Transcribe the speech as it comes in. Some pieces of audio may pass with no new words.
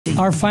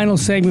our final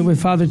segment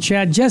with Father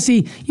Chad.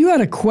 Jesse, you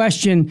had a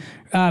question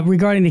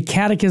regarding the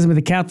Catechism of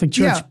the Catholic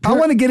Church. Yeah, I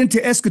want to get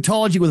into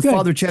eschatology with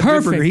Father Chad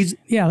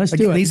Ripperger. Let's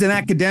do it. He's an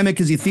academic,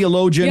 he's a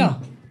theologian.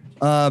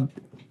 Yeah.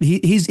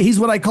 He's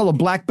what I call a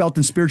black belt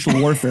in spiritual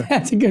warfare.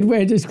 That's a good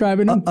way of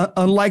describing him.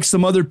 Unlike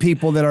some other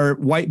people that are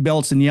white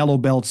belts and yellow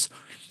belts.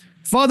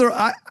 Father,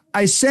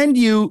 I send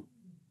you,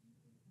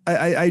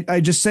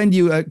 I just send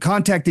you,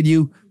 contacted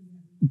you,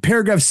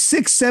 paragraph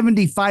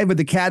 675 of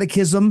the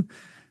Catechism,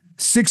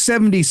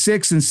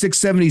 676 and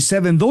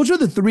 677. Those are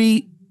the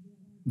three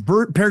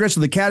paragraphs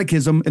of the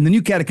Catechism and the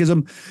New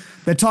Catechism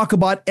that talk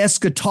about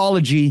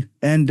eschatology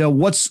and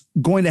what's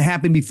going to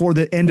happen before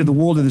the end of the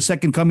world and the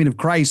second coming of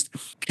Christ.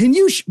 Can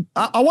you?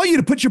 I want you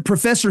to put your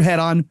professor hat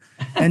on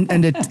and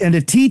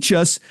to teach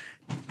us.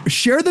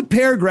 Share the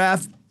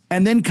paragraph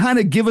and then kind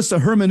of give us a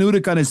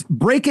hermeneutic on it.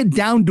 Break it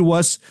down to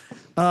us.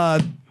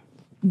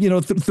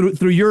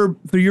 Through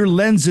your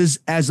lenses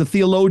as a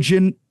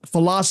theologian,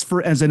 philosopher,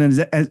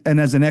 and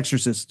as an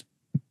exorcist.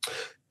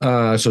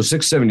 So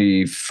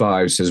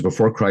 675 says,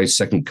 before Christ's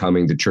second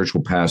coming, the church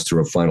will pass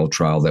through a final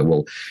trial that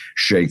will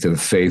shake the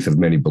faith of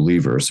many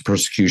believers. The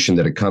persecution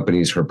that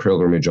accompanies her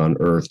pilgrimage on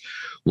earth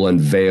will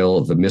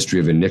unveil the mystery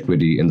of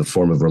iniquity in the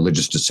form of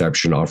religious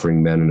deception,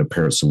 offering men an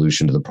apparent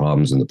solution to the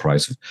problems at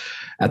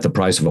the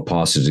price of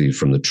apostasy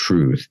from the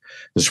truth.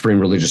 The supreme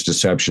religious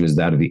deception is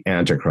that of the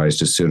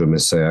Antichrist, a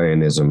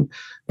pseudo-messianism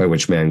by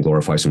which man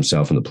glorifies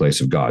himself in the place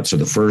of God. So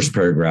the first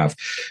paragraph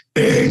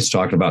is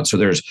talking about,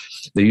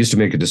 they used to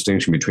make a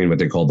distinction between what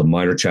they call the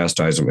minor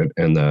chastisement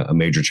and a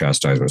major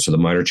chastisement. So the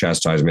minor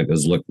chastisement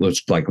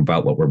looks like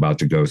about what we're about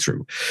to go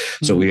through.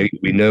 Mm-hmm. So we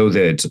know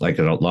that, like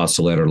La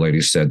Salette, Our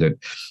Lady said, that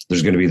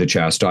there's going to be the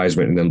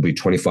chastisement, and then there'll be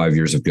 25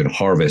 years of good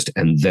harvest,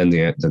 and then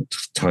the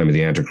time of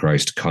the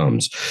Antichrist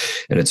comes.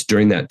 And it's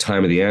during that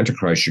time of the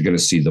Antichrist you're going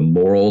to see the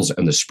morals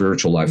and the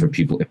spiritual life of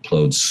people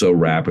implode so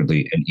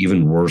rapidly, and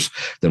even worse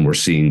than we're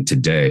seeing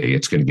today.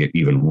 It's going to get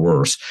even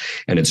worse.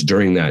 And it's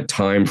during that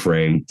time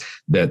frame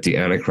that the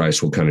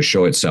Antichrist will kind of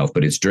show itself.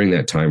 But it's during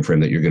that time frame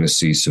that you're going to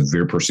see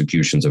severe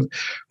persecutions of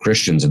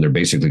Christians, and they're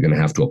basically going to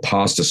have to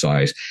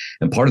apostatize.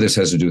 And part of this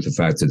has to do with the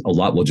fact that a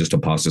lot will just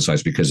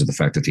apostatize because of the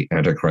fact that the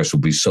Antichrist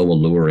will be so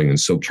alluring and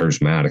so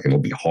charismatic, and it'll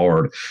be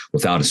hard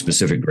without a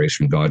specific grace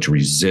from God to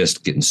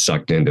resist getting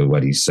sucked into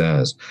what he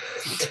says.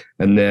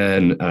 And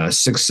then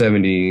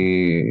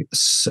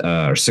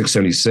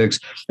 676,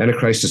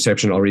 Antichrist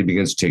deception already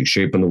begins to take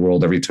shape in the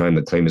world every time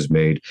the claim is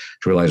made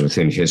to realize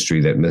within history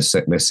that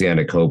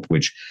messianic hope,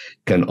 which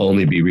can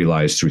only be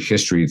realized through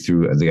history,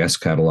 through the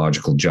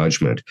eschatological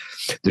judgment.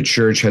 The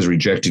church has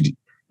rejected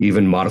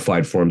even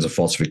modified forms of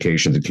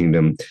falsification of the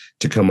kingdom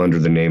to come under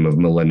the name of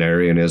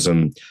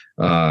millenarianism,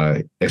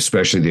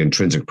 especially the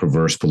intrinsic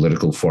perverse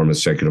political form of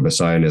secular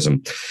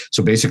messianism.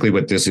 So basically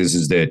what this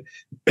is that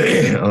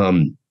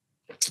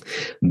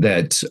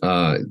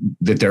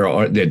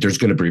there's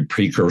going to be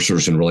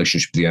precursors in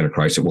relationship to the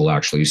Antichrist that we'll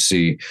actually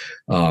see,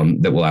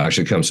 that will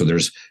actually come. So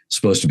there's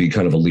supposed to be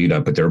kind of a lead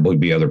up, but there will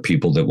be other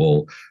people that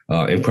will,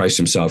 and Christ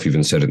himself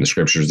even said in the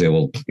scriptures, there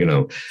will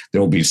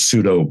be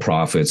pseudo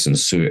prophets and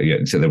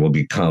that will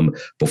become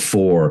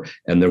before,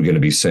 and they're going to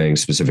be saying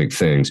specific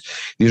things.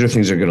 These are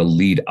things that are going to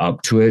lead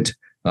up to it,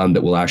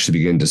 that we'll actually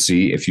begin to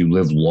see if you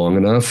live long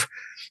enough.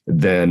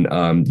 Then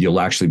you'll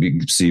actually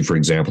see, for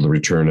example, the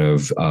return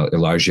of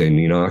Elijah and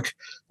Enoch,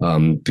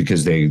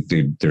 because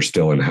they're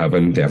still in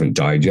heaven. They haven't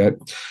died yet,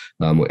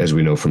 as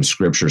we know from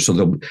Scripture.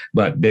 So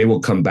they will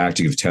come back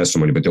to give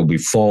testimony, but there'll be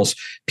false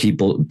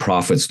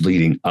prophets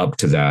leading up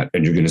to that,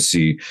 and you're going to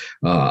see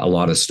a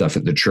lot of stuff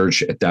at the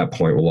church at that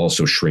point will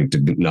also shrink to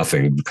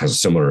nothing, because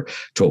similar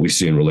to what we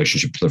see in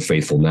relationship to the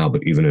faithful now,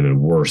 but even in a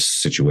worse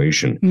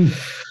situation.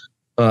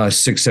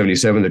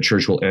 677, the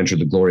church will enter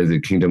the glory of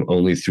the kingdom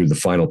only through the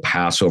final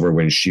Passover,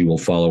 when she will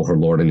follow her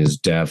Lord in his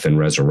death and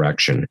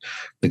resurrection.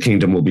 The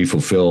kingdom will be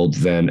fulfilled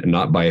then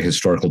not by a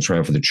historical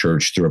triumph of the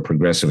church through a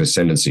progressive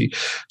ascendancy.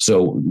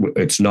 So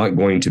it's not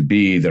going to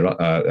be that,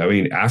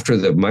 after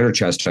the minor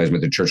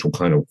chastisement, the church will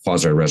kind of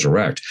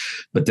quasi-resurrect.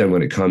 But then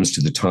when it comes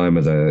to the time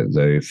of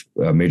the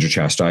major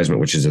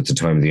chastisement, which is at the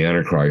time of the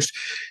Antichrist,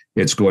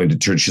 the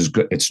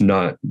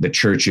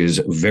church's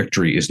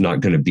victory is not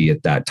going to be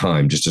at that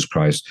time, just as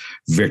Christ's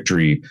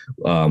victory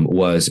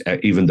was,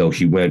 even though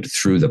he went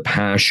through the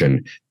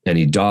passion and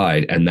he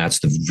died, and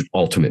that's the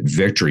ultimate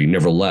victory.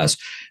 Nevertheless,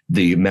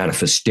 the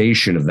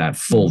manifestation of that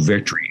full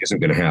victory isn't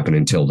going to happen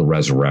until the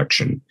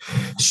resurrection.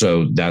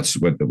 So that's so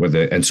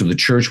the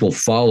church will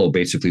follow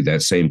basically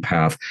that same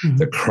path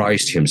that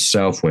Christ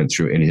himself went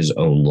through in his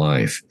own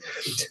life.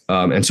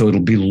 And so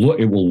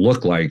it will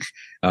look like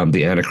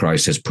the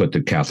Antichrist has put the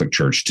Catholic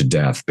Church to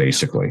death,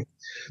 basically.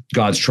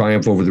 God's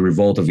triumph over the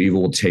revolt of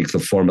evil will take the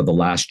form of the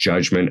last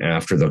judgment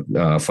after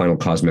the final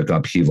cosmic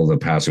upheaval of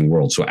the passing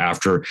world. So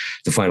after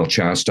the final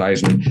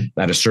chastisement,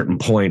 at a certain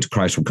point,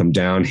 Christ will come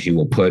down. He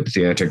will put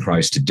the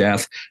Antichrist to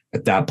death.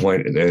 At that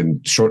point,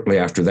 and shortly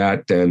after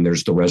that, then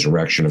there's the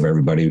resurrection of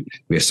everybody.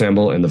 We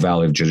assemble in the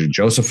Valley of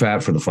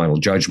Jehoshaphat for the final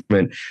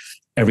judgment.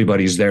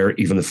 Everybody's there,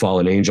 even the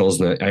fallen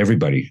angels, and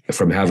everybody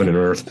from heaven and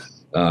earth.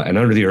 and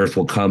under the earth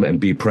will come and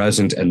be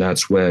present. And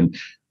that's when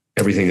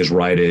everything is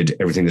righted,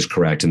 everything is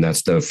correct. And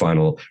that's the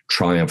final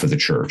triumph of the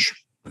church.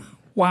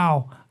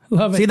 Wow.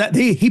 Love it. See that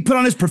he put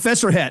on his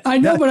professor hat. I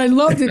know, but I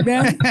loved it,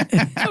 man.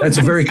 That's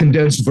a very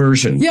condensed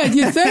version. Yeah, do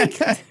you think?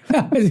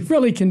 It's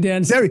really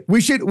condensed. Terry, we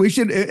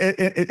should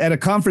at a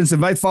conference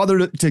invite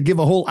Father to give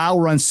a whole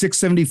hour on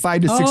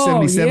 675 to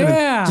 677.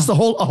 Yeah. Just a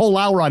whole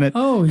hour on it.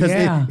 Oh,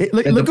 yeah.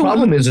 Look, the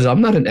problem is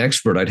I'm not an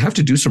expert. I'd have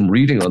to do some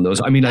reading on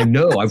those. I mean, I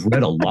know I've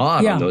read a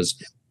lot on those,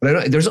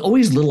 but there's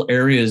always little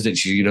areas that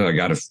I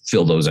got to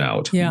fill those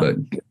out. Yeah. But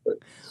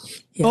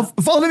well,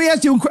 Father, let me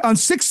ask you on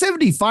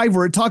 675,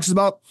 where it talks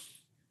about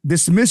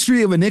this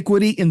mystery of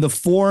iniquity in the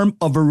form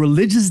of a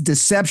religious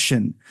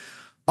deception,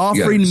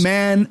 offering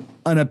men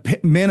an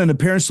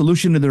apparent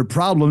solution to their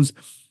problems.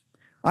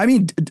 I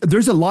mean,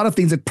 there's a lot of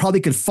things that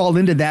probably could fall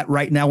into that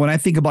right now. When I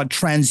think about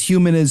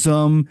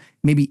transhumanism,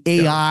 maybe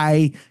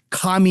AI,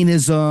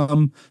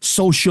 communism,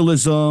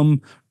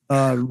 socialism,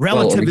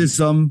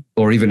 relativism,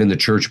 or even in the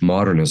church,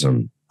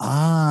 modernism.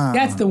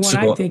 That's the one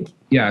I think.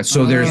 Yeah.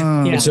 So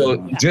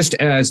just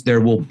as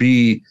there will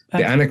be,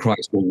 the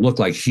Antichrist will look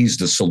like he's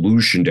the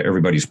solution to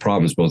everybody's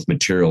problems, both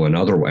material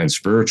and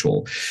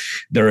spiritual.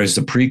 There is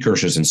the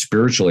precursors, and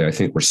spiritually, I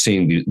think we're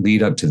seeing the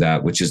lead up to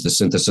that, which is the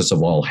synthesis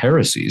of all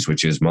heresies,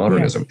 which is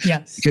modernism.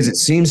 Yes. Because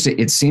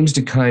it seems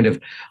to kind of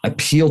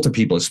appeal to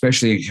people,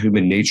 especially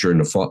human nature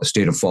in a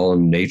state of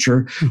fallen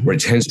nature, where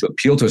it tends to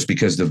appeal to us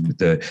because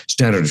the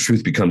standard of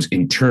truth becomes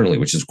internally,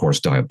 which is of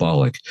course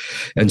diabolic.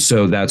 And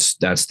so that's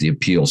the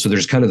appeal. So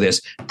there's kind of this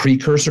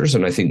precursors,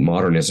 and I think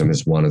modernism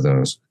is one of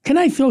those. Can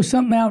I throw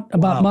something out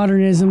about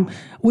modernism?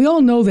 We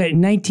all know that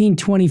in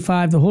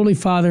 1925, the Holy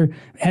Father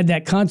had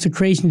that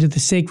consecration to the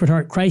Sacred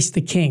Heart, Christ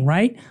the King,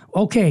 right?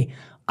 Okay.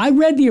 I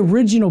read the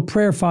original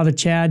prayer, Father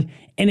Chad,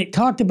 and it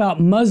talked about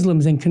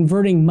Muslims and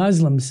converting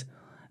Muslims.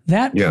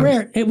 That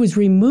prayer, it was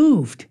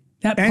removed.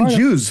 And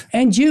Jews.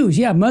 And Jews,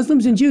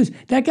 Muslims and Jews.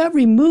 That got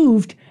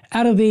removed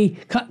out of the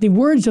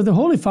words of the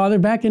Holy Father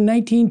back in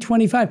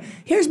 1925.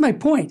 Here's my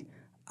point.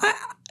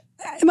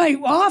 Am I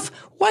off?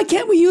 Why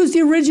can't we use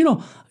the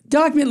original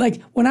document?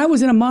 Like when I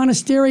was in a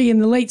monastery in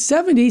the late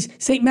 70s,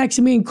 St.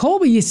 Maximilian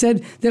Kolbe, you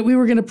said that we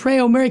were going to pray,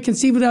 "O Mary,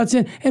 conceived without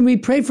sin," and we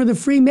prayed for the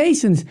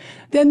Freemasons.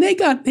 Then they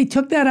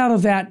took that out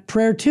of that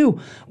prayer too.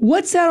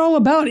 What's that all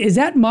about? Is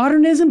that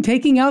modernism,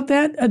 taking out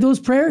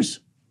those prayers?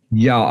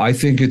 Yeah, I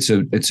think it's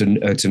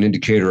an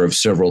indicator of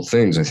several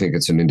things. I think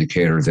it's an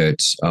indicator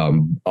that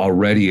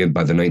already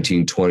by the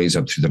 1920s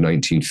up through the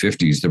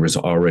 1950s, there was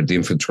already the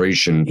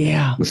infiltration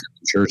within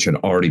the church had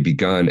already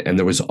begun. And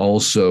there was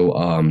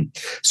also,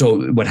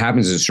 so what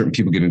happens is certain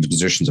people get into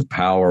positions of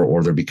power,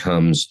 or there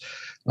becomes,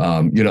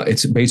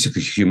 it's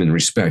basically human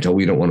respect. Oh,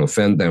 we don't want to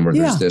offend them, or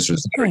there's this or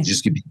that. Right.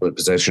 Just give people in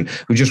possession.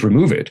 We just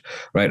remove it,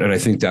 right? And I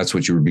think that's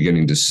what you were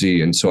beginning to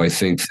see. And so I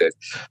think that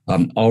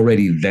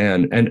already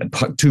then, and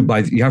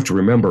you have to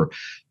remember,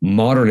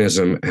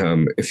 modernism.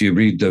 If you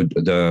read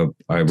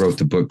I wrote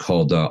the book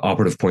called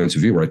Operative Points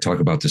of View, where I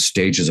talk about the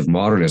stages of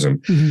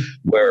modernism,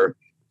 where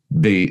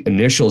the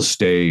initial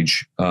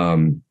stage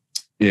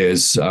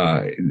is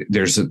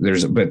there's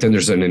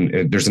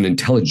an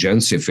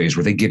intelligentsia phase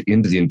where they get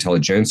into the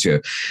intelligentsia,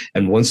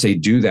 and once they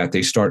do that,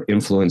 they start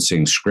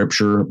influencing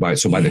scripture. By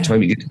the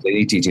time you get to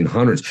the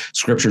 1800s,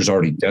 scripture's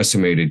already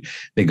decimated.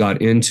 They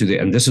got into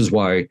and this is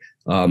why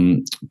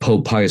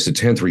Pope Pius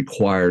X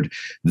required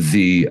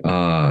the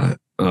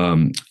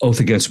oath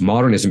against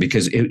modernism,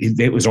 because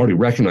it was already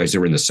recognized. They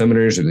were in the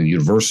seminaries and the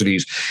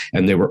universities,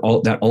 and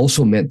that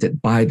also meant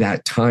that by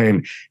that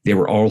time they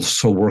were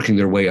also working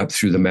their way up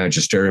through the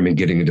magisterium and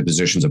getting into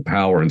positions of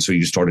power. And so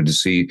you started to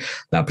see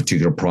that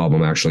particular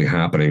problem actually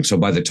happening. So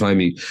by the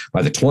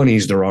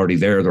 20s, they're already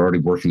there. They're already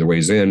working their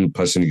ways in.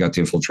 Plus, then you got the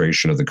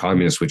infiltration of the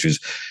communists, which is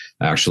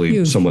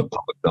actually somewhat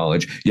public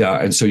knowledge.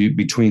 Yeah. And so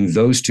between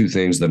those two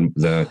things,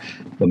 the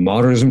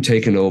modernism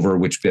taken over,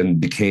 which then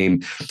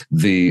became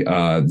the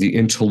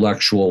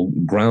intellectual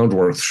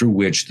groundwork through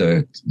which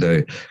the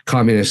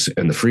communists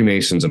and the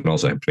Freemasons and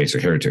also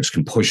basic heretics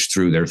can push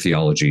through their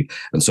theology.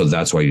 And so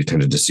that's why you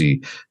tended to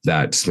see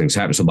that things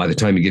happen. So by the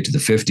time you get to the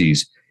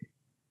 50s,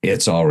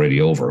 it's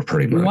already over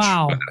pretty much.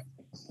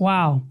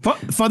 Wow.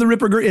 Father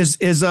Ripperger, is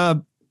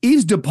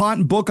Yves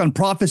Dupont book on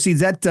prophecy,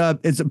 that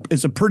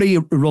is a pretty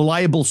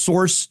reliable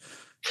source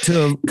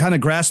to kind of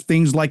grasp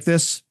things like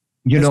this?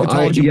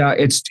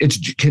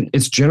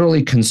 It's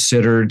generally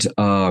considered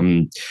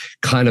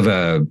kind of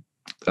a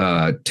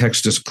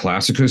Textus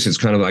Classicus. It's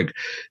kind of like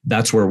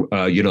that's where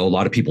a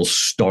lot of people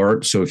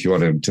start. So if you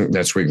want to,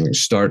 that's where you can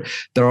start.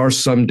 There are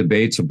some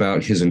debates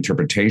about his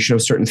interpretation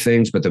of certain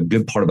things, but the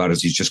good part about it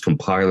is he's just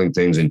compiling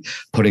things and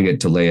putting it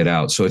to lay it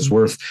out. So it's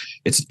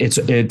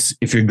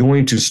if you're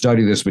going to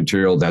study this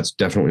material, that's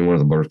definitely one of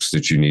the books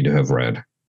that you need to have read.